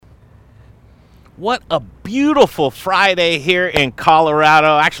What a beautiful Friday here in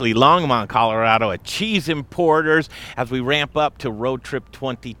Colorado, actually Longmont, Colorado, at Cheese Importers. As we ramp up to Road Trip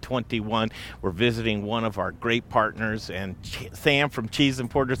 2021, we're visiting one of our great partners, and Sam from Cheese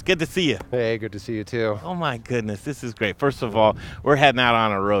Importers. Good to see you. Hey, good to see you too. Oh my goodness, this is great. First of all, we're heading out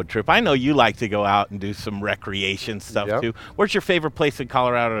on a road trip. I know you like to go out and do some recreation stuff too. Where's your favorite place in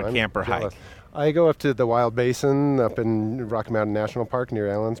Colorado to camp or hike? I go up to the Wild Basin up in Rocky Mountain National Park near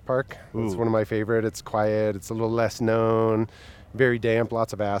Allen's Park. It's one of my favorite. It's quiet. It's a little less known. Very damp.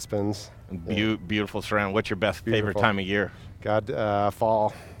 Lots of aspens. Beautiful surround. What's your favorite time of year?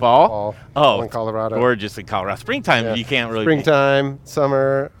 Fall. Fall? Fall in Colorado. Gorgeous in Colorado. Springtime, you can't really. Springtime,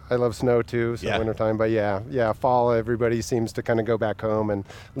 summer. I love snow too, so wintertime. But fall, everybody seems to kind of go back home and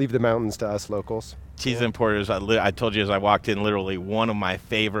leave the mountains to us locals. Cheese Importers, I told you as I walked in, literally one of my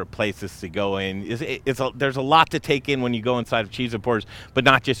favorite places to go in. There's a lot to take in when you go inside of Cheese Importers, but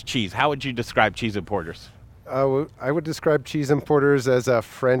not just cheese. How would you describe Cheese Importers? I would describe Cheese Importers as a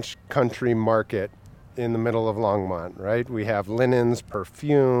French country market in the middle of Longmont, right? We have linens,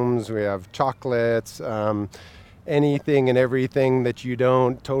 perfumes, we have chocolates, anything and everything that you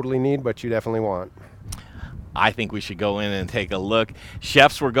don't totally need, but you definitely want. I think we should go in and take a look.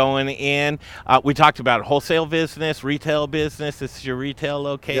 Chefs, we're going in. We talked about wholesale business, retail business. This is your retail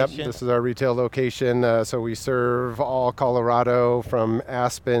location? Yep, this is our retail location. So we serve all Colorado from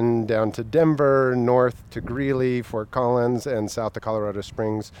Aspen down to Denver, north to Greeley, Fort Collins, and south to Colorado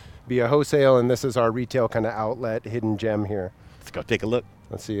Springs via wholesale. And this is our retail kind of outlet, hidden gem here. Let's go take a look.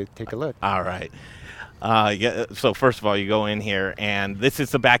 Let's see, take a look. All right. So first of all, you go in here, and this is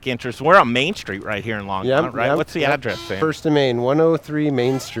the back entrance. We're on Main Street right here in Longmont, right? What's the address, Sam? First and Main, 103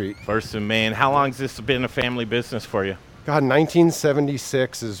 Main Street. First and Main. How long has this been a family business for you? God,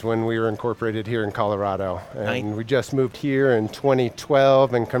 1976 is when we were incorporated here in Colorado. And we just moved here in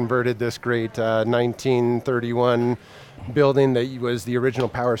 2012 and converted this great 1931 building that was the original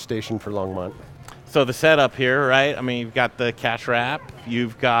power station for Longmont. So the setup here, right? I mean, you've got the cash wrap.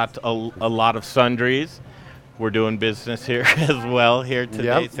 You've got a lot of sundries. We're doing business here as well here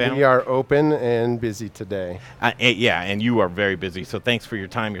today, Sam. We are open and busy today. And you are very busy. So thanks for your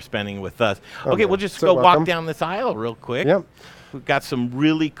time you're spending with us. Okay, we'll just go walk down this aisle real quick. Yep. We've got some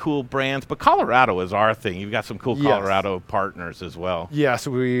really cool brands, but Colorado is our thing. You've got some cool Colorado partners as well. Yes,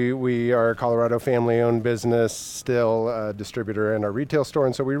 we are a Colorado family-owned business, still a distributor in our retail store,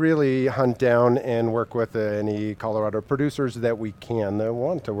 and so we really hunt down and work with any Colorado producers that we can that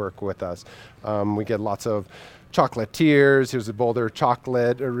want to work with us. We get lots of chocolatiers. Here's a Boulder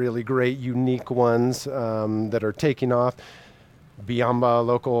Chocolate, really great, unique ones that are taking off. Bibamba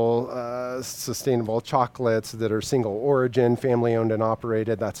local sustainable chocolates that are single origin, family owned and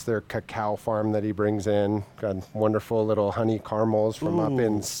operated. That's their cacao farm that he brings in. Got wonderful little honey caramels from up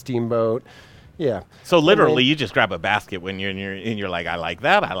in Steamboat. Yeah. So literally, you just grab a basket when you're like, I like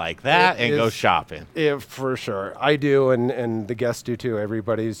that, and go shopping. For sure, I do, and the guests do too.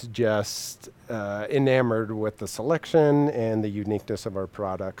 Everybody's just enamored with the selection and the uniqueness of our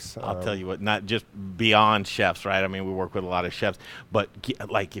products. I'll tell you what, not just beyond chefs, right? I mean, we work with a lot of chefs, but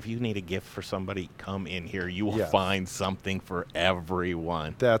like if you need a gift for somebody, come in here. You will find something for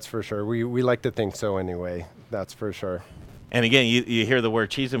everyone. That's for sure. We like to think so anyway. That's for sure. And again, you hear the word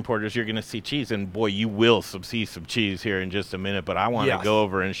Cheese Importers, you're going to see cheese, and boy, you will see some cheese here in just a minute. But I want to go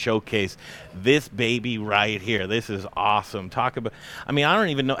over and showcase this baby right here. This is awesome. Talk about, I mean, I don't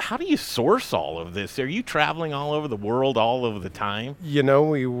even know, how do you source all of this? Are you traveling all over the world all of the time? You know,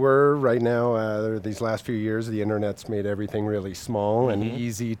 we were right now, these last few years, the internet's made everything really small and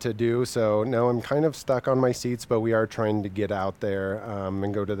easy to do. So no, I'm kind of stuck on my seats, but we are trying to get out there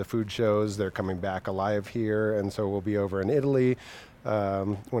and go to the food shows. They're coming back alive here, and so we'll be over in Italy.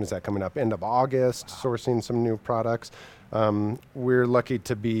 When is that coming up? End of August, sourcing some new products. We're lucky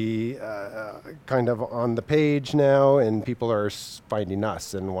to be kind of on the page now, and people are finding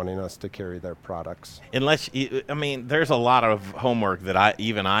us and wanting us to carry their products. I mean, there's a lot of homework that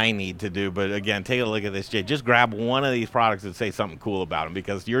I need to do, but again, take a look at this, Jay. Just grab one of these products and say something cool about them,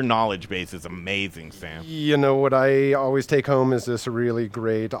 because your knowledge base is amazing, Sam. You know, what I always take home is this really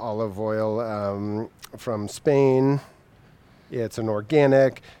great olive oil from Spain. It's an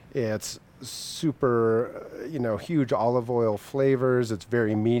organic, it's super, huge olive oil flavors. It's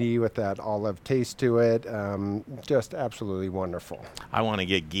very meaty with that olive taste to it. Just absolutely wonderful. I want to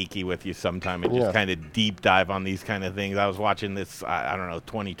get geeky with you sometime and just kind of deep dive on these kind of things. I was watching this,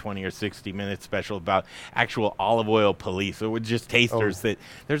 20 or 60 minute special about actual olive oil police. So it was just tasters that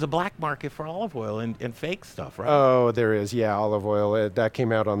there's a black market for olive oil and fake stuff, right? Oh, there is. Yeah, olive oil. That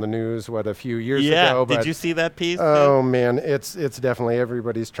came out on the news, a few years ago. Yeah, did you see that piece? Oh, man, it's definitely,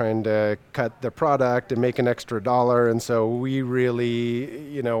 everybody's trying to cut the product and make an extra dollar. And so we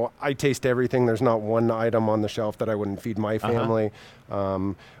really, I taste everything. There's not one item on the shelf that I wouldn't feed my family.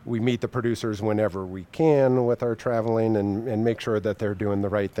 We meet the producers whenever we can with our traveling and make sure that they're doing the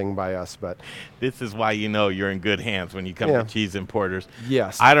right thing by us. But this is why you're in good hands when you come to Cheese Importers.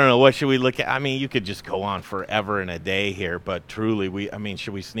 Yes. I don't know, what should we look at? I mean, you could just go on forever and a day here, but truly,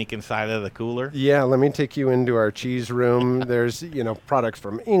 should we sneak inside of the cooler? Yeah, let me take you into our cheese room. There's, products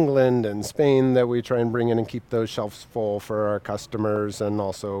from England and Spain that we try and bring in and keep those shelves full for our customers and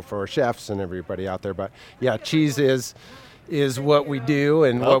also for chefs and everybody out there. But yeah, cheese is what we do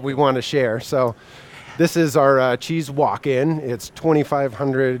and what we want to share. So this is our cheese walk-in. It's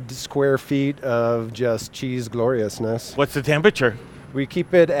 2,500 square feet of just cheese gloriousness. What's the temperature? We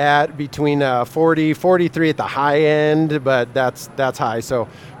keep it at between 40, 43 at the high end, but that's high. So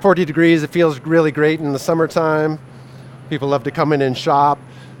 40 degrees, it feels really great in the summertime. People love to come in and shop.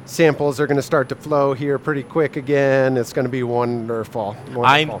 Samples are going to start to flow here pretty quick again. It's going to be wonderful.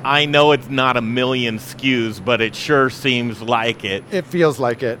 I know it's not a million SKUs, but it sure seems like it. It feels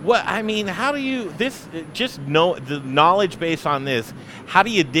like it. Well, how do you, just know the knowledge base on this, how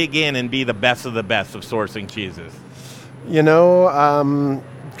do you dig in and be the best of sourcing cheeses?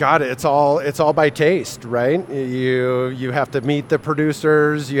 God, it's all by taste, right? You have to meet the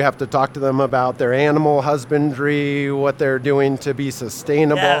producers. You have to talk to them about their animal husbandry, what they're doing to be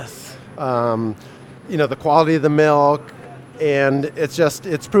sustainable. Yes. The quality of the milk, and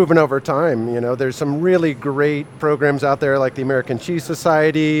it's proven over time. There's some really great programs out there like the American Cheese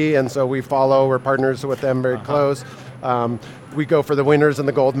Society, and so we're partners with them very close. We go for the winners and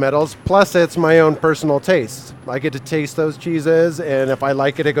the gold medals. Plus, it's my own personal taste. I get to taste those cheeses, and if I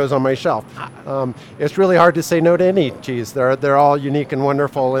like it, it goes on my shelf. It's really hard to say no to any cheese. They're all unique and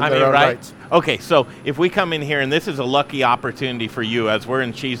wonderful in their own rights. Okay, so if we come in here, and this is a lucky opportunity for you, as we're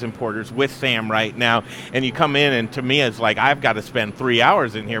in Cheese Importers with Samm right now, and you come in, and to me, it's like I've got to spend 3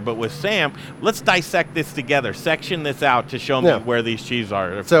 hours in here. But with Samm, let's dissect this together, section this out to show me where these cheeses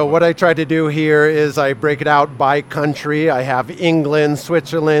are. So what I try to do here is I break it out by country. I have England,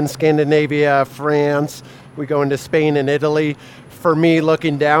 Switzerland, Scandinavia, France. We go into Spain and Italy. For me,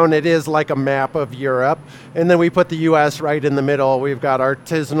 looking down, it is like a map of Europe. And then we put the U.S. right in the middle. We've got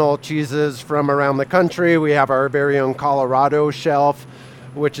artisanal cheeses from around the country. We have our very own Colorado shelf,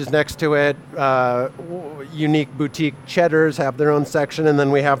 which is next to it. Unique boutique cheddars have their own section. And then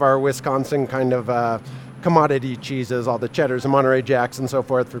we have our Wisconsin kind of commodity cheeses, all the cheddars and Monterey Jacks and so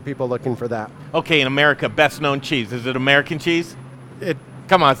forth for people looking for that. Okay, in America, best known cheese. Is it American cheese?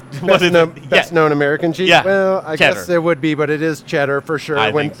 Come on. Best known American cheese? Yeah. Well, I cheddar. guess it would be, but it is cheddar for sure.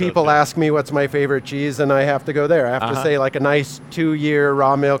 When people ask me what's my favorite cheese, then I have to go there. I have to say like a nice 2-year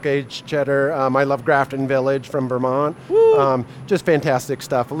raw milk aged cheddar. I love Grafton Village from Vermont. Just fantastic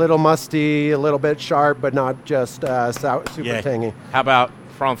stuff. A little musty, a little bit sharp, but not just super tangy. How about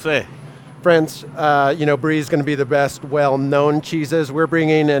Francais? French, Brie is going to be the best well-known cheeses. We're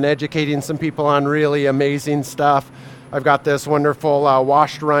bringing and educating some people on really amazing stuff. I've got this wonderful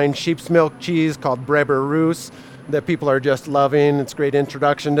washed rind sheep's milk cheese called Breber Russe that people are just loving. It's a great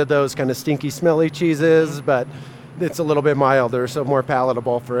introduction to those kind of stinky, smelly cheeses, but it's a little bit milder, so more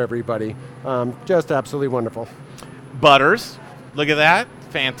palatable for everybody. Just absolutely wonderful. Butters, look at that,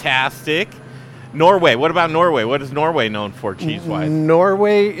 fantastic. Norway, what about Norway? What is Norway known for cheese-wise?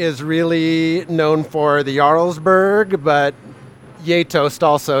 Norway is really known for the Jarlsberg, but Gjetost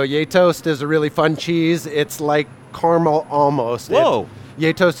also. Gjetost is a really fun cheese. It's like caramel almost. Whoa.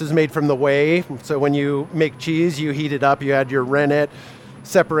 Gjetost is made from the whey, so when you make cheese, you heat it up, you add your rennet,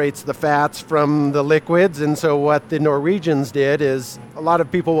 separates the fats from the liquids, and so what the Norwegians did is, a lot of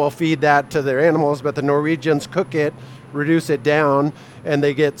people will feed that to their animals, but the Norwegians cook it, reduce it down, and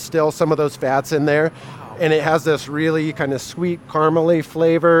they get still some of those fats in there. And it has this really kind of sweet caramely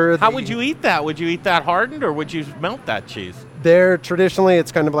flavor. How would you eat that? Would you eat that hardened, or would you melt that cheese? Traditionally,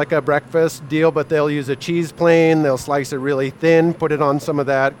 it's kind of like a breakfast deal, but they'll use a cheese plane. They'll slice it really thin, put it on some of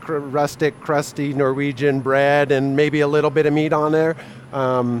that rustic, crusty Norwegian bread, and maybe a little bit of meat on there.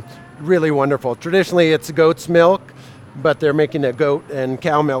 Really wonderful. Traditionally, it's goat's milk, but they're making a goat and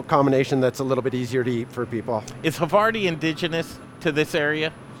cow milk combination that's a little bit easier to eat for people. Is Havarti indigenous to this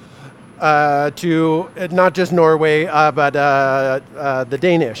area? To not just Norway, but the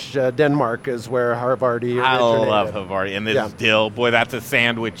Danish. Denmark is where Havarti originated. I love Havarti. And this is dill. Boy, that's a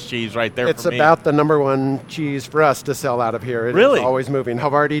sandwich cheese right there for me. It's about the number one cheese for us to sell out of here. Really? It's always moving.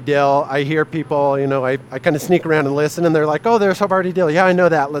 Havarti dill. I hear people, I kind of sneak around and listen, and they're like, oh, there's Havarti dill. Yeah, I know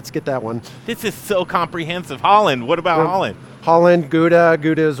that. Let's get that one. This is so comprehensive. Holland. What about Holland? Holland, Gouda.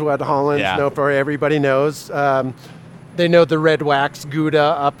 Gouda is what Holland's known for. Everybody knows. They know the red wax Gouda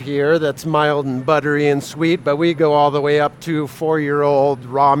up here that's mild and buttery and sweet, but we go all the way up to 4-year-old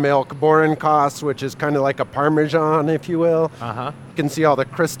raw milk Borenkos, which is kind of like a Parmesan, if you will. Uh-huh. You can see all the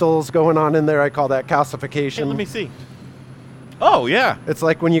crystals going on in there. I call that calcification. Hey, let me see. Oh, yeah. It's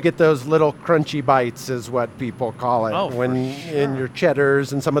like when you get those little crunchy bites is what people call it. Oh, in your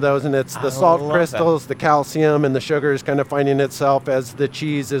cheddars and some of those, and it's the salt crystals, the calcium, and the sugar is kind of finding itself as the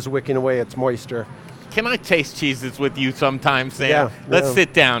cheese is wicking away its moisture. Can I taste cheeses with you sometime, Sam? Yeah. Let's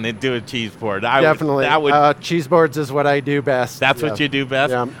sit down and do a cheese board. Definitely. Cheese boards is what I do best. That's what you do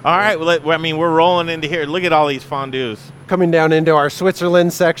best? Yeah. All right. Well, we're rolling into here. Look at all these fondues. Coming down into our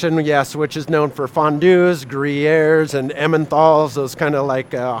Switzerland section, yes, which is known for fondues, Gruyères, and Emmentaler, those kind of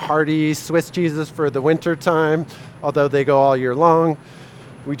like hearty Swiss cheeses for the winter time, although they go all year long.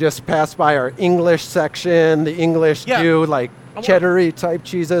 We just passed by our English section. The English do like cheddar-y type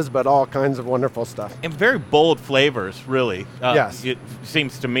cheeses, but all kinds of wonderful stuff. And very bold flavors, really. Yes. It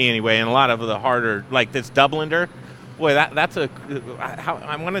seems to me anyway, and a lot of the harder, like this Dubliner, boy, that's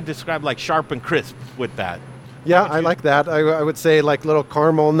I want to describe like sharp and crisp with that. Yeah, I like that. I would say like little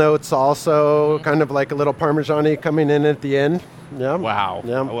caramel notes also, kind of like a little Parmesan-y coming in at the end. Yeah. Wow.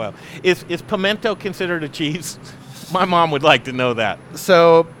 Yeah. Well, is pimento considered a cheese? My mom would like to know that.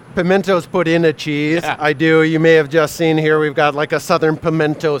 So pimento's put in a cheese. Yeah. I do. You may have just seen here we've got like a southern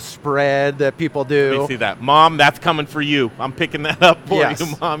pimento spread that people do. Let me see that. Mom, that's coming for you. I'm picking that up for you,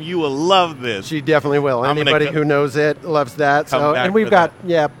 Mom. You will love this. She definitely will. Anybody who knows it loves that. So, and we've got,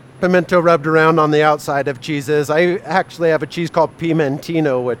 pimento rubbed around on the outside of cheeses. I actually have a cheese called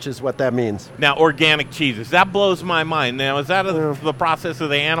Pimentino, which is what that means. Now, organic cheeses. That blows my mind. Now, is that the process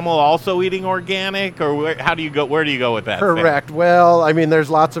of the animal also eating organic, or where do you go with that? Correct. Thing? Well, I mean, there's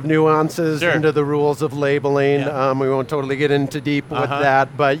lots of nuances Sure. into the rules of labeling. Yeah. We won't totally get into deep with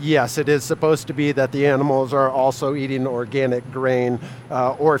that, but yes, it is supposed to be that the animals are also eating organic grain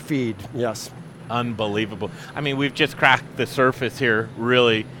or feed. Yes. Unbelievable. I mean, we've just cracked the surface here,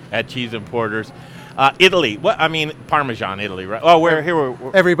 really, at Cheese Importers. Italy. Parmesan, Italy, right? Oh, we're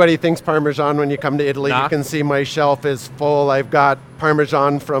Everybody thinks Parmesan when you come to Italy. Nah. You can see my shelf is full. I've got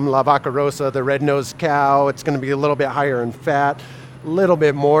Parmesan from La Vaca Rosa, the red-nosed cow. It's going to be a little bit higher in fat, a little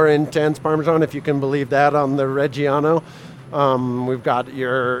bit more intense Parmesan, if you can believe that, on the Reggiano. We've got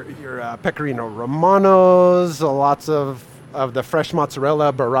your Pecorino Romanos, lots of the fresh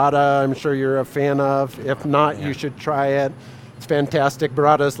mozzarella, burrata, I'm sure you're a fan of. If not, you should try it. It's fantastic.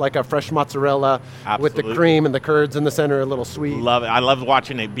 Burrata is like a fresh mozzarella with the cream and the curds in the center, a little sweet. Love it. I love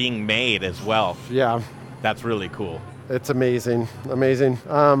watching it being made as well. Yeah. That's really cool. It's amazing. Amazing.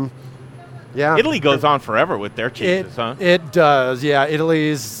 Italy goes on forever with their cheeses, huh? It does, yeah.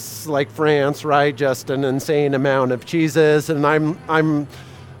 Italy's like France, right? Just an insane amount of cheeses, and I'm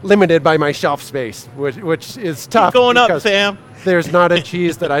limited by my shelf space, which is tough. Keep going up, Sam. There's not a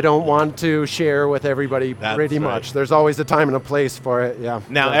cheese that I don't want to share with everybody. That's pretty right. much. There's always a time and a place for it. Yeah.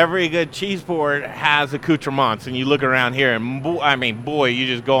 Now every good cheese board has accoutrements, and you look around here, and boy, you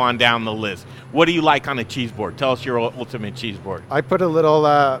just go on down the list. What do you like on a cheese board? Tell us your ultimate cheese board. I put a little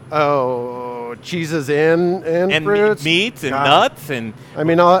cheeses and fruits, meats and nuts, and I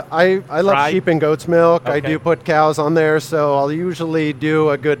mean, I love sheep and goat's milk. Okay. I do put cows on there, so I'll usually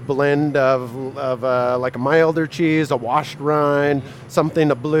do a good blend of like a milder cheese, a washed rind, something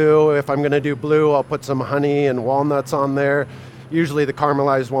to blue. If I'm going to do blue, I'll put some honey and walnuts on there. Usually the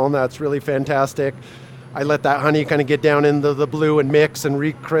caramelized walnut's really fantastic. I let that honey kind of get down into the blue and mix and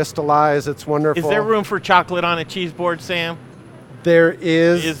recrystallize. It's wonderful. Is there room for chocolate on a cheese board, Sam? There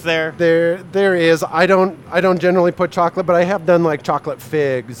is. Is there? There is. I don't generally put chocolate, but I have done like chocolate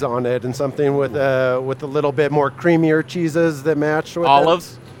figs on it and something with a little bit more creamier cheeses that match with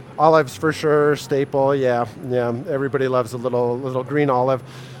olives. Olives for sure, staple. Yeah. Everybody loves a little green olive.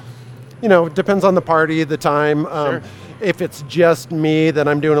 You know, depends on the party, the time. Sure. If it's just me, then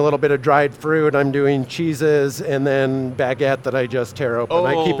I'm doing a little bit of dried fruit. I'm doing cheeses and then baguette that I just tear open. Oh,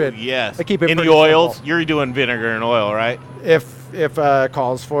 I keep it. yes. I keep it in the pretty oils. simple. You're doing vinegar and oil, right? If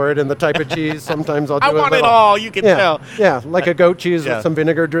calls for it, and the type of cheese, sometimes I'll do I want it all. You can tell. Yeah, like a goat cheese with some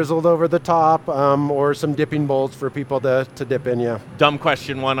vinegar drizzled over the top, or some dipping bowls for people to dip in. Yeah. Dumb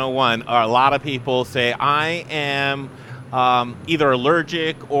question 101. A lot of people say I am either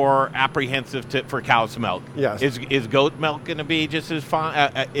allergic or apprehensive for cow's milk. Yes. Is goat milk going to be just as fine?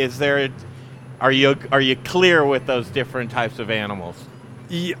 Are you clear with those different types of animals?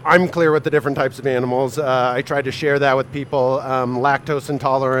 Yeah, I'm clear with the different types of animals. I try to share that with people. Lactose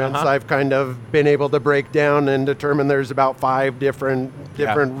intolerance, I've kind of been able to break down and determine there's about 5 different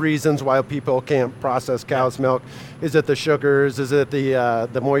different reasons why people can't process cow's milk. Is it the sugars? Is it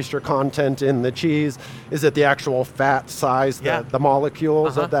the moisture content in the cheese? Is it the actual fat size, the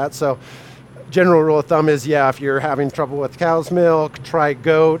molecules of that? So general rule of thumb is, if you're having trouble with cow's milk, try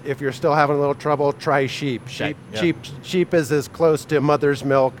goat. If you're still having a little trouble, try sheep. Sheep is as close to mother's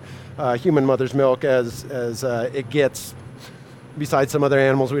milk, human mother's milk, as it gets. Besides some other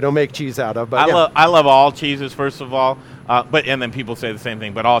animals we don't make cheese out of. But I love all cheeses, first of all. And then people say the same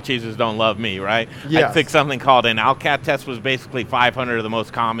thing, but all cheeses don't love me, right? Yes. I think something called an ALCAT test was basically 500 of the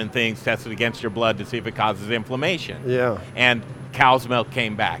most common things tested against your blood to see if it causes inflammation. Yeah. And cow's milk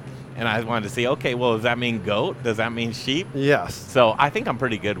came back. And I wanted to see, okay, well, does that mean goat? Does that mean sheep? Yes. So I think I'm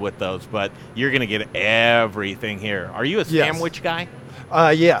pretty good with those, but you're going to get everything here. Are you a sandwich guy?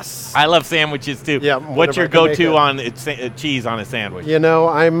 Yes. I love sandwiches too. Yeah. What's your go-to on cheese on a sandwich?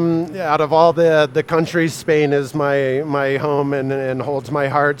 I'm out of all the countries, Spain is my home and holds my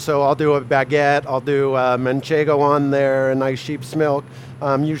heart. So I'll do a baguette. I'll do manchego on there, a nice sheep's milk.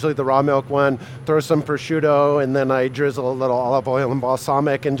 Usually the raw milk one. Throw some prosciutto, and then I drizzle a little olive oil and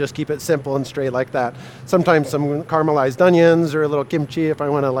balsamic, and just keep it simple and straight like that. Sometimes some caramelized onions or a little kimchi if I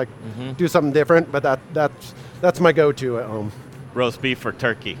want to do something different. But that's my go-to at home. Roast beef or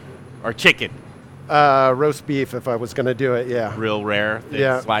turkey or chicken? Roast beef if I was going to do it, yeah. Real rare,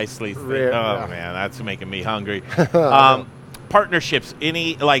 thick, slicely thick. Rare, man, that's making me hungry. Partnerships,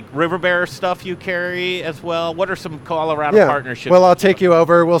 any like River Bear stuff you carry as well? What are some Colorado partnerships? Well, I'll take you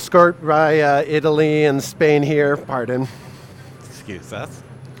over. We'll skirt by Italy and Spain here. Pardon. Excuse us.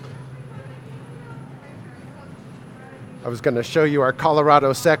 I was going to show you our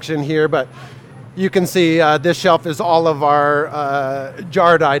Colorado section here, but you can see this shelf is all of our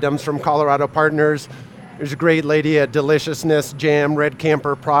jarred items from Colorado partners. There's a great lady at Deliciousness Jam, Red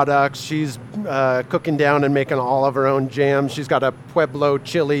Camper Products. She's cooking down and making all of her own jams. She's got a Pueblo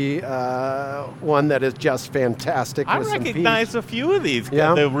chili one that is just fantastic. I recognize a few of these.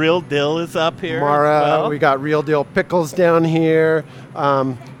 Yeah. The Real Dill is up here. Mara, we got Real Dill pickles down here.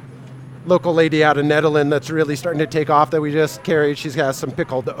 Local lady out of Netherlands that's really starting to take off that we just carried. She's got some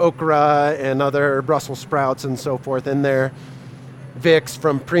pickled okra and other Brussels sprouts and so forth in there. Vicks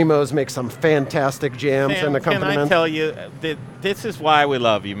from Primo's makes some fantastic jams and accompaniments. Can I tell you that this is why we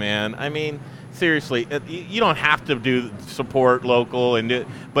love you, man? I mean, seriously, you don't have to support local,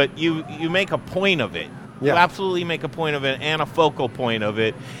 but you make a point of it. Yeah. You absolutely make a point of it and a focal point of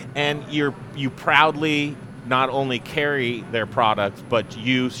it, and you proudly not only carry their products, but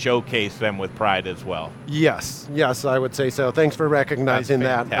you showcase them with pride as well. Yes, I would say so. Thanks for recognizing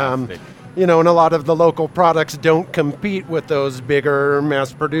that. And a lot of the local products don't compete with those bigger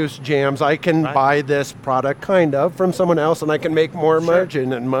mass-produced jams. I can buy this product kind of from someone else, and I can make more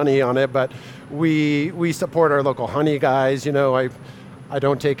margin and money on it, but we support our local honey guys. I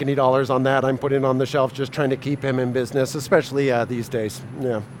don't take any dollars on that. I'm putting it on the shelf just trying to keep him in business, especially these days.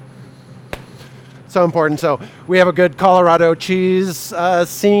 Yeah. So important. So we have a good Colorado cheese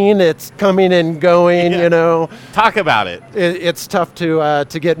scene. It's coming and going, Talk about it. It's tough to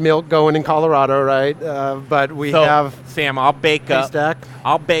get milk going in Colorado, right? But we have... Sam, I'll bake Haystack.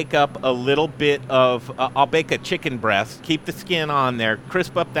 up a little bit of... I'll bake a chicken breast, keep the skin on there,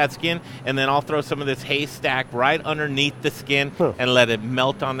 crisp up that skin, and then I'll throw some of this Haystack right underneath the skin and let it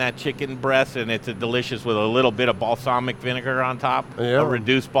melt on that chicken breast, and it's delicious with a little bit of balsamic vinegar on top, a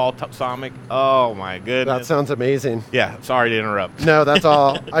reduced balsamic. Oh, my goodness. That sounds amazing. Yeah, sorry to interrupt. No, that's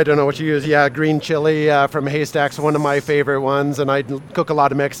all. I don't know what you use. Yeah, green chili from Haystack's one of my favorite ones, and I cook a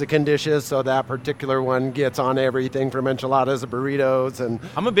lot of Mexican dishes, so that particular one gets on everything from enchiladas to burritos. And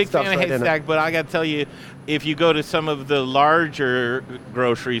I'm a big fan of Haystack, but I got to tell you, if you go to some of the larger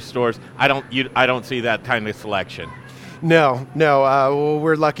grocery stores, I don't see that kind of selection. No.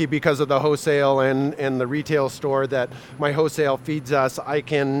 We're lucky because of the wholesale and the retail store that my wholesale feeds us.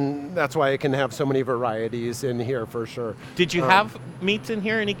 That's why I can have so many varieties in here for sure. Did you have meats in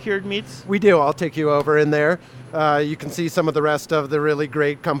here? Any cured meats? We do. I'll take you over in there. You can see some of the rest of the really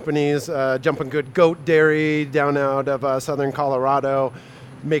great companies. Jumpin' Good Goat Dairy down out of southern Colorado,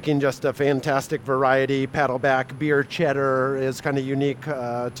 making just a fantastic variety. Paddleback Beer Cheddar is kind of unique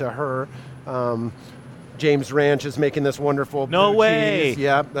to her. James Ranch is making this wonderful blue cheese.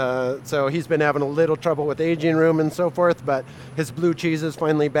 Yeah, so he's been having a little trouble with aging room and so forth, but his blue cheese is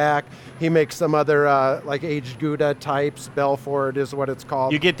finally back. He makes some other like aged Gouda types. Belfort is what it's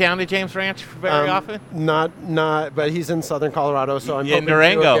called. You get down to James Ranch very often? Not, but he's in southern Colorado, so I'm in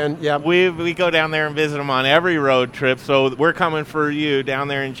Durango. Again. Yeah, we go down there and visit him on every road trip. So we're coming for you down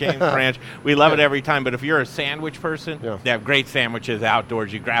there in James Ranch. We love it every time. But if you're a sandwich person, they have great sandwiches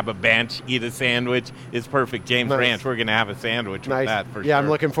outdoors. You grab a bench, eat a sandwich. It's perfect. James Ranch, we're going to have a sandwich with that for sure. Yeah, I'm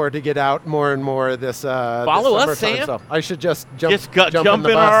looking forward to get out more and more this Follow this us, Sam. So I should just jump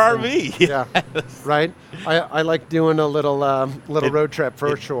in our RV. Yeah, right? I like doing a little road trip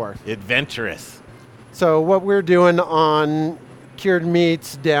for sure. Adventurous. So what we're doing on cured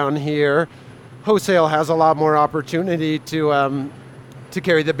meats down here, wholesale has a lot more opportunity to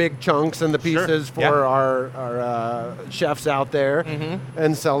carry the big chunks and the pieces for our chefs out there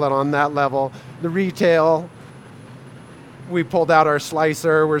and sell it on that level. The retail, we pulled out our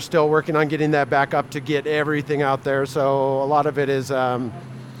slicer. We're still working on getting that back up to get everything out there. So a lot of it is a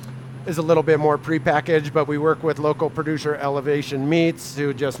little bit more prepackaged, but we work with local producer Elevation Meats,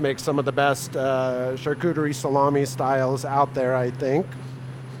 who just makes some of the best charcuterie salami styles out there, I think.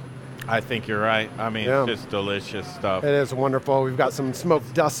 I think you're right. I mean, it's just delicious stuff. It is wonderful. We've got some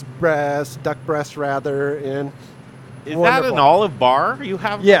smoked duck breast in. Is that an olive bar you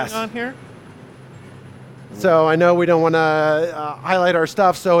have going on here? So I know we don't want to highlight our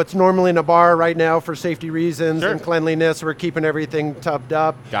stuff, so it's normally in a bar right now for safety reasons and cleanliness. We're keeping everything tubbed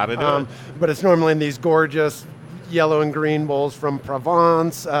up. Got to do it. But it's normally in these gorgeous yellow and green bowls from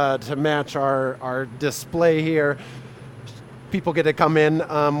Provence to match our display here. People get to come in.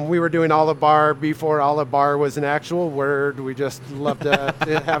 We were doing Olive Bar before Olive Bar was an actual word. We just love to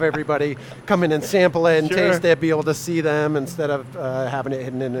have everybody come in and sample it and taste it, be able to see them instead of having it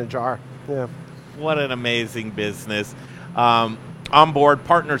hidden in a jar. Yeah. What an amazing business. On board,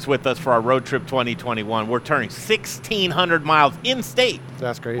 partners with us for our Road Trip 2021. We're turning 1,600 miles in-state.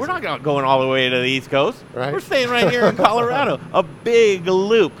 That's crazy. We're not going all the way to the East Coast. Right. We're staying right here in Colorado. A big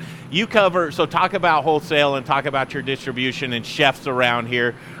loop. You cover, so talk about wholesale and talk about your distribution and chefs around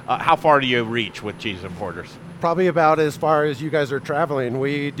here. How far do you reach with Cheese Importers? Probably about as far as you guys are traveling.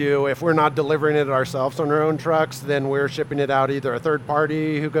 We do, if we're not delivering it ourselves on our own trucks, then we're shipping it out either a third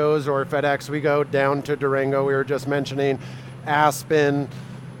party who goes or FedEx. We go down to Durango. We were just mentioning Aspen.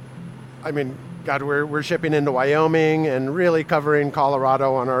 I mean, God, we're shipping into Wyoming and really covering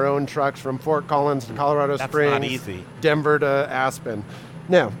Colorado on our own trucks from Fort Collins to Colorado Springs. That's not easy. Denver to Aspen.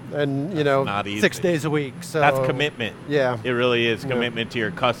 No, and 6 days a week. So that's commitment. Yeah, it really is commitment to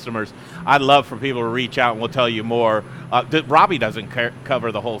your customers. I'd love for people to reach out, and we'll tell you more. Robbie doesn't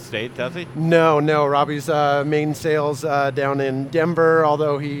cover the whole state, does he? No. Robbie's main sales down in Denver,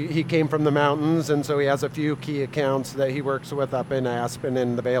 although he came from the mountains, and so he has a few key accounts that he works with up in Aspen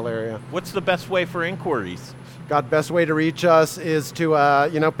in the Vail area. What's the best way for inquiries? Best way to reach us is to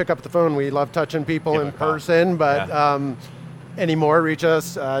pick up the phone. We love touching people in person, but. Anymore, reach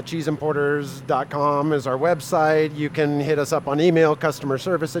us. Cheeseimporters.com is our website. You can hit us up on email, customer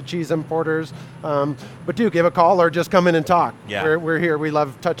service at Cheese Importers. But do give a call or just come in and talk. Yeah. We're here. We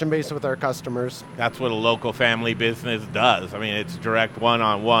love touching base with our customers. That's what a local family business does. I mean, it's direct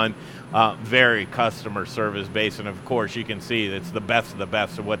one-on-one, very customer service based. And of course, you can see it's the best of the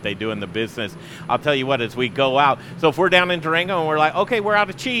best of what they do in the business. I'll tell you what, as we go out, so if we're down in Durango and we're like, okay, we're out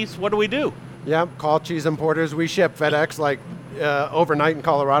of cheese, what do we do? Yeah, call Cheese Importers. We ship FedEx overnight in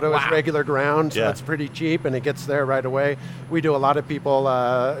Colorado is regular ground, so that's pretty cheap, and it gets there right away. We do a lot of people,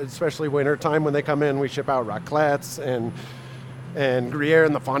 especially wintertime when they come in, we ship out raclettes and Gruyere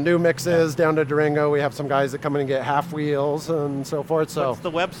and the fondue mixes down to Durango. We have some guys that come in and get half wheels and so forth. So what's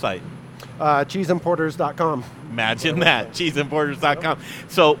the website? Cheeseimporters.com. Imagine that, cheeseimporters.com.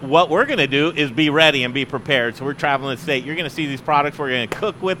 So what we're going to do is be ready and be prepared. So we're traveling the state. You're going to see these products. We're going to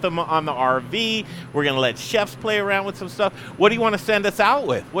cook with them on the RV. We're going to let chefs play around with some stuff. What do you want to send us out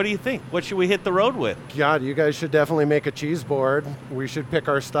with? What do you think? What should we hit the road with? God, you guys should definitely make a cheese board. We should pick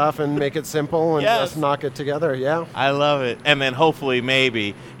our stuff and make it simple and just knock it together. Yeah. I love it. And then hopefully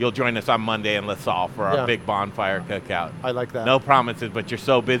maybe you'll join us on Monday in LaSalle for our big bonfire cookout. I like that. No promises, but you're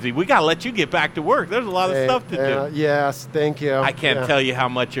so busy. We got to let you get back to work. There's a lot of stuff to do. Yes, thank you. I can't tell you how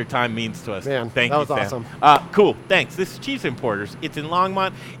much your time means to us. Man, thank you, Sam. That was awesome. Cool, thanks. This is Cheese Importers. It's in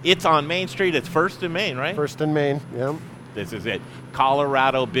Longmont. It's on Main Street. It's First and Main, right? First and Main, yeah. This is it.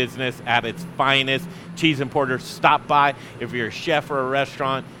 Colorado business at its finest. Cheese Importers, stop by. If you're a chef or a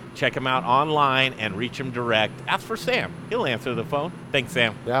restaurant, check them out online and reach them direct. Ask for Sam. He'll answer the phone. Thanks,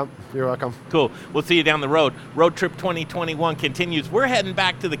 Sam. Yeah, you're welcome. Cool. We'll see you down the road. Road Trip 2021 continues. We're heading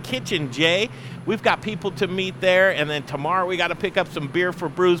back to the kitchen, Jay. We've got people to meet there, and then tomorrow we got to pick up some beer for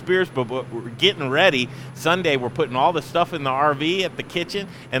Brews Beers, but we're getting ready. Sunday, we're putting all the stuff in the RV at the kitchen,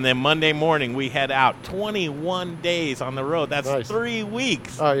 and then Monday morning we head out. 21 days on the road. That's nice. 3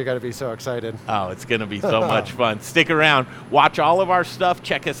 weeks. Oh, you got to be so excited. Oh, it's going to be so much fun. Stick around. Watch all of our stuff.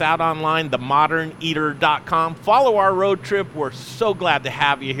 Check us out online, themoderneater.com. Follow our road trip. We're so glad glad to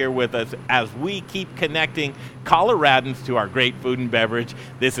have you here with us as we keep connecting Coloradans to our great food and beverage.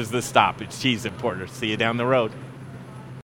 This is The Stop. It's Cheese Importers. See you down the road.